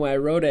I don't know why I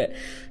wrote it,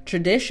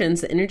 traditions,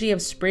 the energy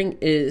of spring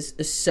is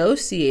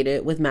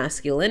associated with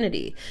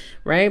masculinity,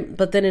 right?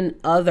 But then in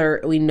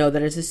other, we know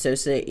that it's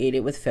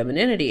associated with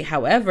femininity.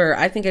 However,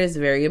 I think it is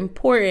very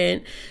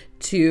important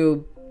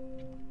to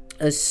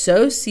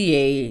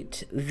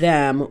associate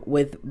them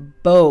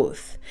with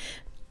both.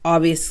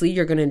 Obviously,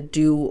 you're going to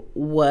do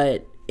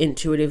what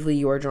intuitively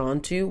you're drawn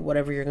to,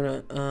 whatever you're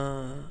going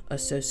to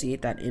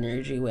associate that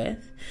energy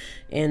with,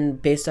 and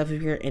based off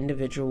of your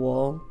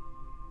individual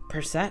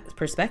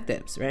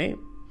perspectives, right?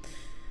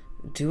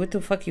 Do what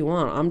the fuck you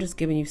want. I'm just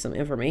giving you some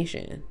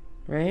information,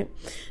 right?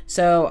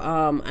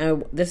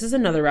 So this is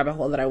another rabbit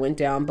hole that I went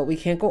down, but we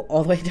can't go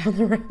all the way down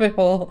the rabbit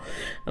hole.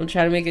 I'm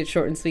trying to make it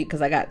short and sweet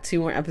because I got 2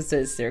 more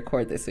episodes to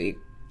record this week.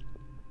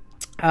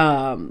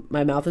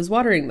 My mouth is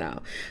watering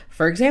though.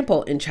 For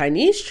example, in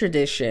Chinese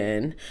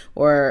tradition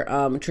or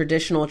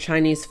traditional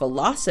Chinese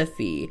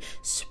philosophy,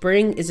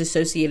 spring is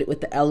associated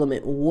with the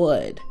element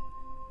wood,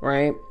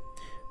 right?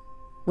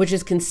 Which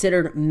is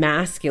considered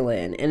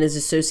masculine and is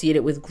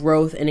associated with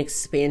growth and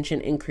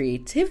expansion and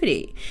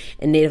creativity.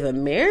 In Native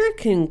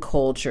American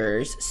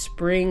cultures,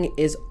 spring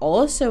is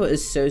also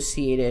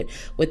associated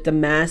with the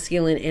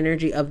masculine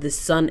energy of the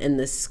sun and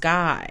the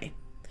sky,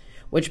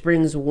 which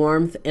brings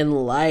warmth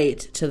and light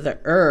to the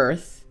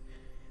earth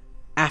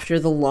after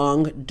the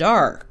long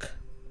dark.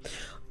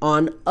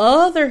 On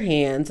other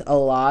hand, a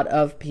lot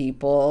of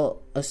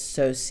people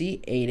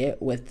associate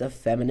it with the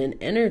feminine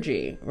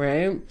energy,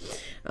 right?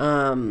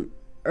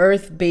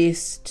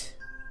 Earth-based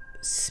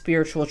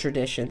spiritual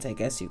traditions, I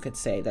guess you could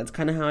say. That's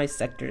kind of how I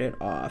sectored it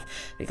off.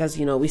 Because,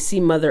 we see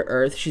Mother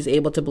Earth. She's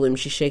able to bloom.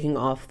 She's shaking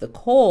off the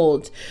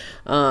cold,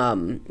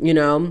 and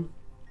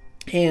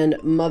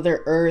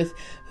Mother Earth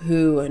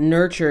who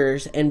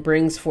nurtures and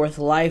brings forth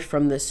life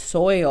from the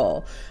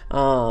soil.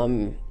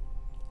 And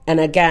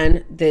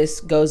again,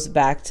 this goes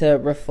back to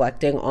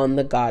reflecting on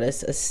the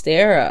goddess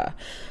Astera,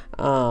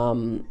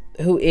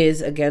 who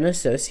is again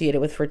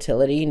associated with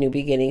fertility, new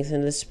beginnings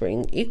in the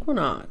spring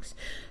equinox.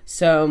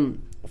 So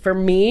for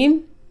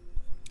me,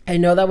 I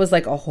know that was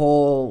like a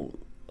whole,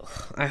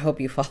 I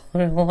hope you followed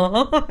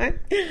along.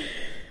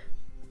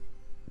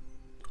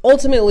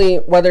 Ultimately,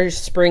 whether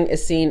spring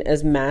is seen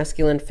as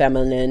masculine,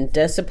 feminine,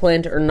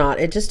 disciplined or not,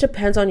 it just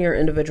depends on your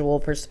individual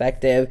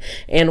perspective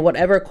and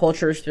whatever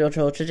culture or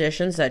spiritual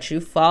traditions that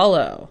you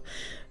follow,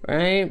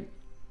 right?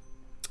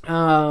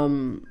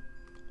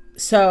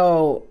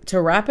 So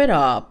to wrap it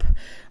up,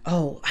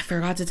 I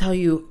forgot to tell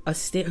you who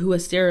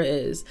Astera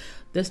is.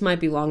 This might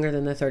be longer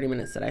than the 30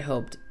 minutes that I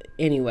hoped.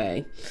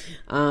 Anyway,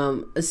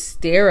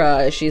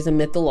 Astera, she's a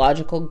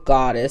mythological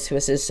goddess who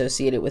is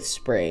associated with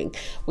spring.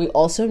 We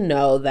also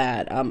know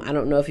that, I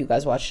don't know if you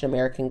guys watched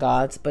American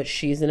Gods, but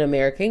she's an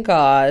American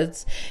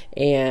Gods.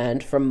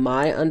 And from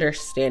my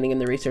understanding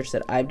and the research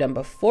that I've done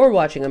before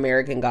watching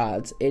American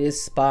Gods, it is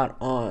spot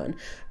on,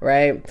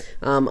 right?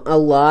 A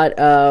lot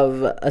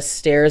of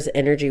Astera's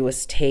energy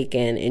was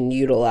taken and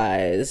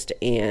utilized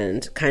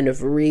and kind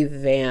of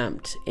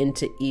revamped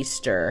into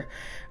Easter.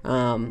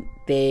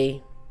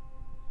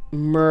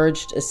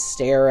 merged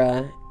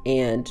Astera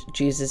and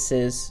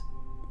Jesus's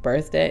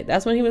birthday.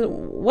 That's when he was,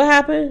 what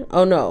happened?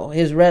 Oh no,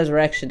 his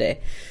resurrection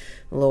day.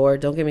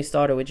 Lord, don't get me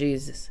started with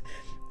Jesus.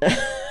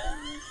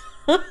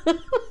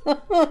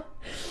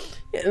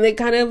 And they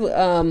kind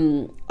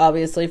of,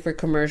 obviously for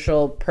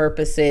commercial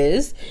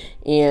purposes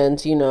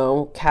and, you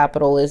know,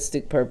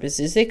 capitalistic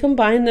purposes, they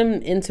combine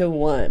them into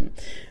one,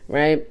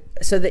 right?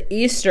 So the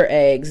Easter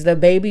eggs, the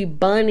baby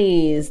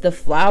bunnies, the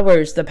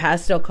flowers, the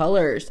pastel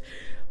colors,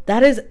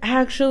 that is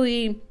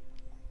actually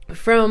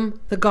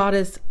from the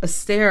goddess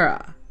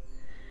Astera.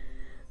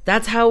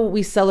 That's how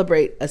we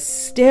celebrate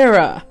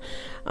Astera.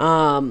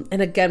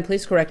 And again,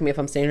 please correct me if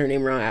I'm saying her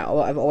name wrong.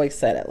 I've always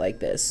said it like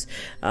this.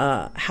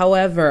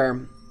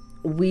 However,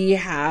 we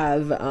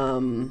have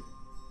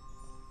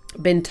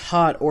been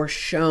taught or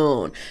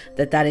shown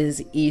that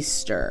is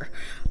Easter.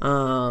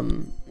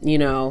 You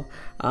know,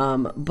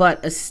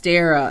 but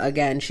Astera,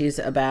 again, she's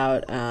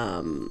about,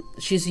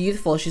 she's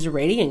youthful. She's a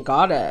radiant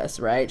goddess,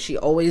 right? She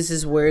always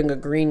is wearing a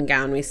green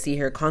gown. We see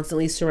her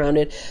constantly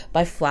surrounded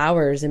by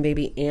flowers and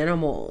baby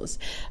animals.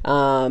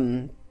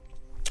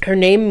 Her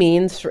name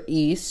means for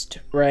east,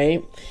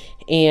 right?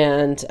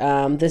 And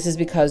this is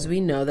because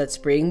we know that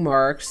spring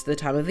marks the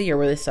time of the year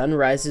where the sun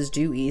rises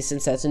due east and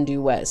sets in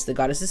due west. The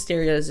goddess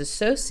Astera is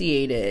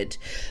associated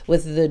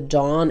with the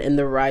dawn and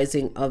the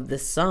rising of the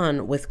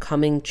sun, with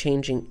coming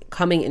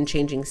and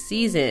changing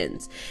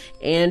seasons,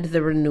 and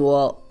the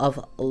renewal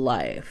of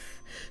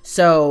life.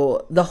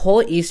 So the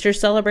whole Easter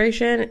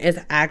celebration is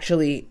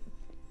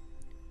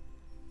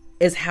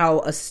how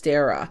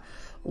Astera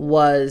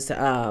was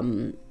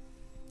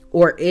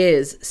or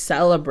is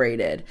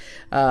celebrated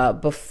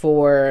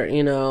before,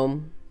 you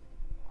know.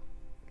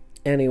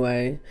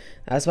 Anyway,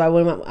 that's why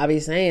when I be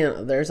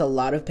saying there's a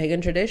lot of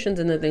pagan traditions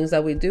in the things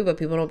that we do, but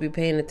people don't be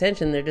paying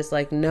attention. They're just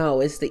like,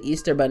 no, it's the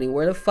Easter bunny.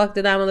 Where the fuck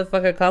did that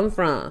motherfucker come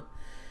from?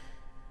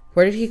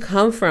 Where did he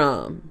come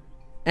from?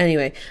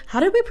 Anyway, how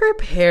do we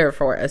prepare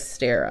for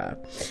Astera?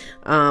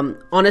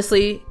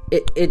 Honestly,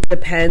 it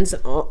depends,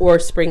 or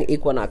spring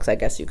equinox, I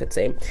guess you could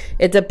say.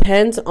 It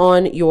depends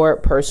on your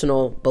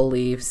personal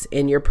beliefs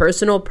and your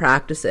personal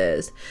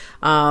practices.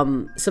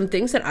 Some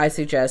things that I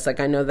suggest, like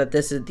I know that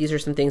these are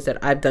some things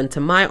that I've done to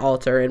my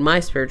altar in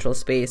my spiritual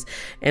space.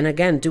 And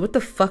again, do what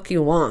the fuck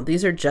you want.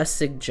 These are just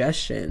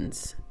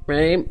suggestions,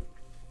 right?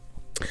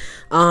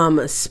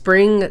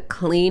 Spring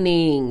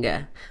cleaning.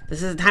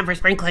 This is the time for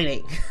spring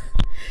cleaning.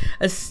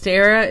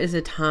 Astera is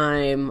a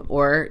time,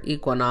 or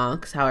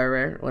equinox,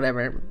 however,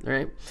 whatever,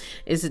 right,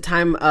 is a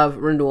time of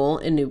renewal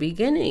and new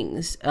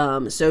beginnings.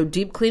 So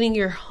deep cleaning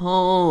your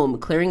home,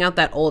 clearing out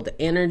that old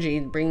energy,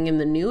 bringing in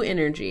the new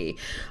energy,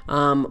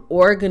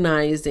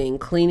 organizing,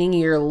 cleaning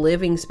your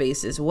living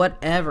spaces,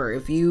 whatever.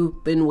 If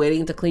you've been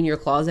waiting to clean your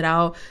closet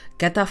out,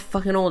 get that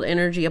fucking old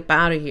energy up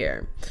out of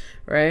here,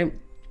 right?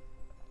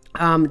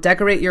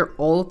 Decorate your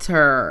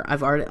altar. I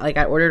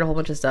ordered a whole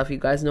bunch of stuff. You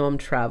guys know I'm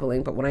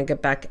traveling, but when I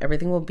get back,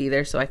 everything will be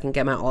there so I can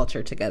get my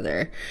altar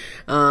together.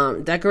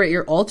 Decorate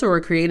your altar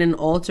or create an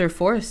altar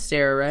for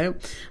Astera,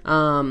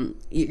 right?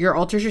 Your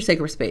altar is your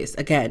sacred space.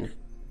 Again,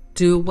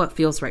 do what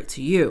feels right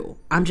to you.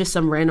 I'm just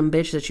some random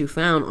bitch that you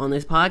found on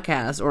this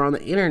podcast or on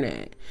the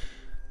internet.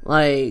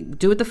 Like,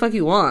 do what the fuck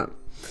you want.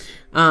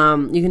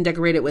 You can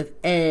decorate it with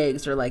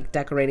eggs, or like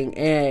decorating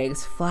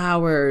eggs,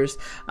 flowers,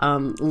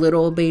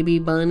 little baby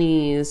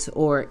bunnies,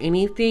 or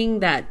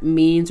anything that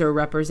means or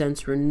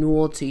represents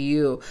renewal to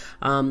you.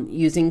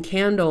 Using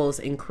candles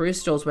and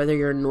crystals, whether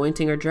you're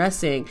anointing or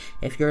dressing.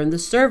 If you're in the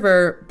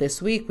server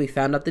this week, we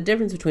found out the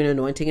difference between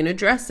anointing and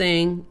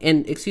dressing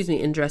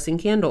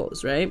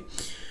candles, right?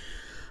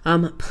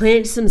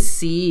 Plant some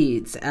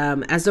seeds.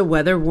 As the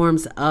weather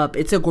warms up,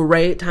 it's a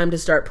great time to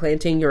start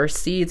planting your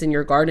seeds in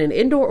your garden,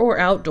 indoor or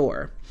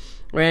outdoor,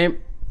 right?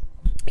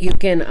 You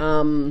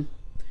can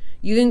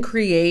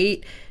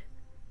create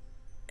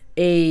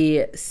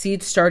a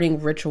seed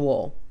starting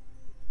ritual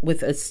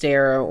with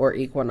Astera or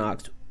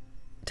equinox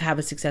to have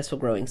a successful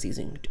growing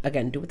season.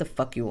 Again, do what the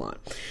fuck you want.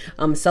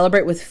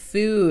 Celebrate with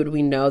food.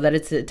 We know that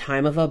it's a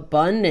time of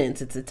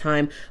abundance. It's a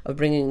time of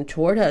bringing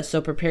toward us.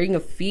 So preparing a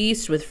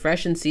feast with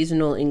fresh and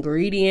seasonal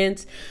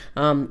ingredients,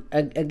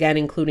 again,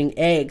 including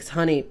eggs,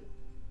 honey,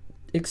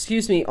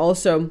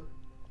 also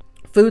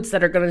foods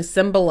that are going to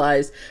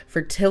symbolize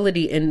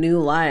fertility and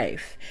new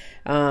life.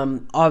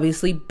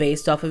 Obviously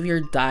based off of your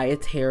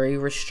dietary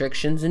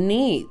restrictions and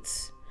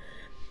needs.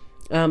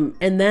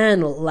 And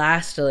then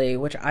lastly,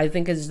 which I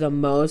think is the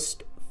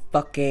most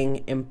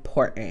fucking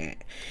important,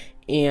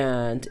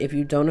 and if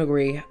you don't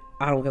agree,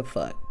 I don't give a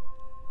fuck.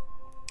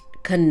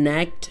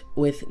 Connect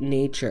with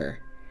nature.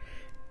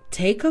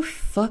 Take a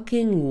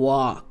fucking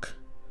walk.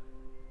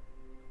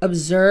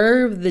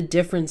 Observe the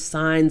different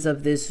signs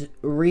of this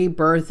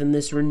rebirth and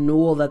this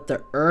renewal that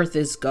the earth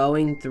is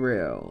going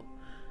through.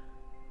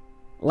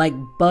 Like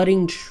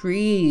budding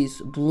trees,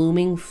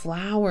 blooming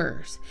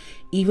flowers,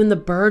 even the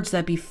birds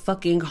that be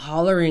fucking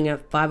hollering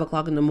at 5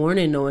 o'clock in the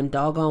morning, knowing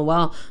doggone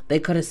well they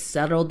could have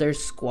settled their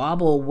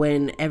squabble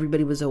when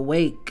everybody was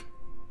awake,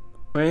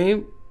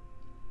 right?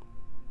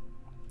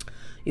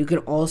 You can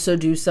also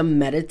do some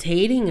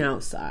meditating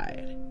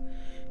outside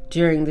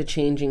during the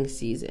changing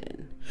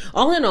season.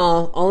 All in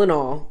all,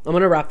 I'm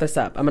going to wrap this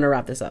up.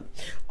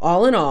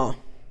 All in all,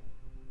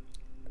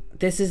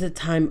 this is a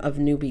time of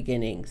new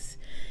beginnings.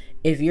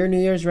 If your New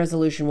Year's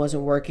resolution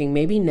wasn't working,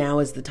 maybe now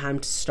is the time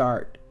to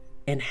start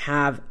and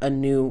have a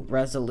new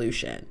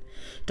resolution.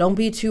 Don't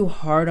be too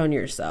hard on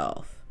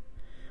yourself.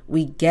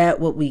 We get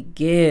what we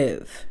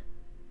give.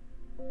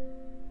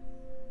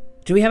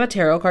 Do we have a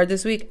tarot card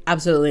this week?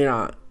 Absolutely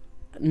not.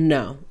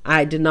 No,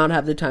 I did not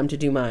have the time to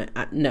do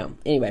no.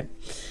 Anyway,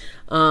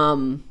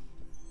 thank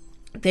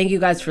you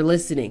guys for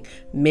listening.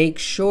 Make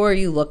sure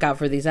you look out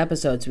for these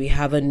episodes. We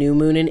have a new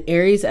moon in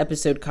Aries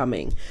episode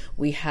coming.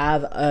 We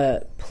have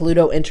a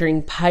Pluto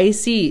entering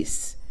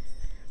Pisces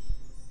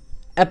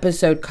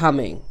episode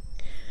coming.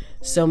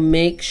 So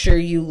make sure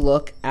you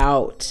look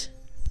out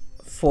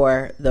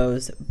for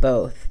those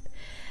both.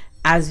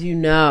 As you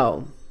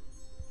know,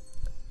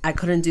 I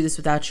couldn't do this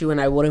without you,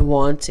 and I wouldn't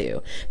want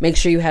to. Make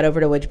sure you head over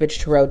to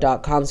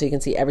witchbitchtarot.com so you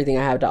can see everything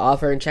I have to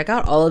offer, and check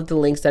out all of the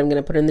links that I'm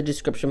going to put in the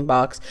description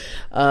box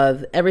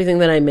of everything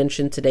that I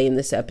mentioned today in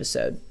this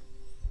episode.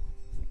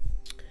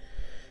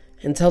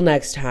 Until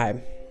next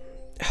time,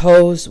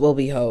 hoes will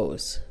be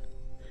hoes.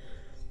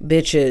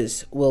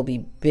 Bitches will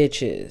be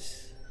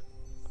bitches.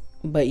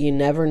 But you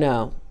never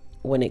know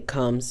when it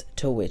comes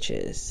to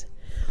witches.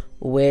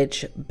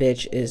 Which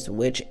bitch is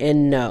which?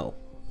 And no,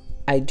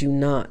 I do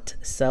not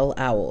sell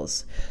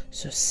owls,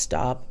 so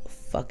stop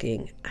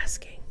fucking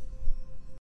asking.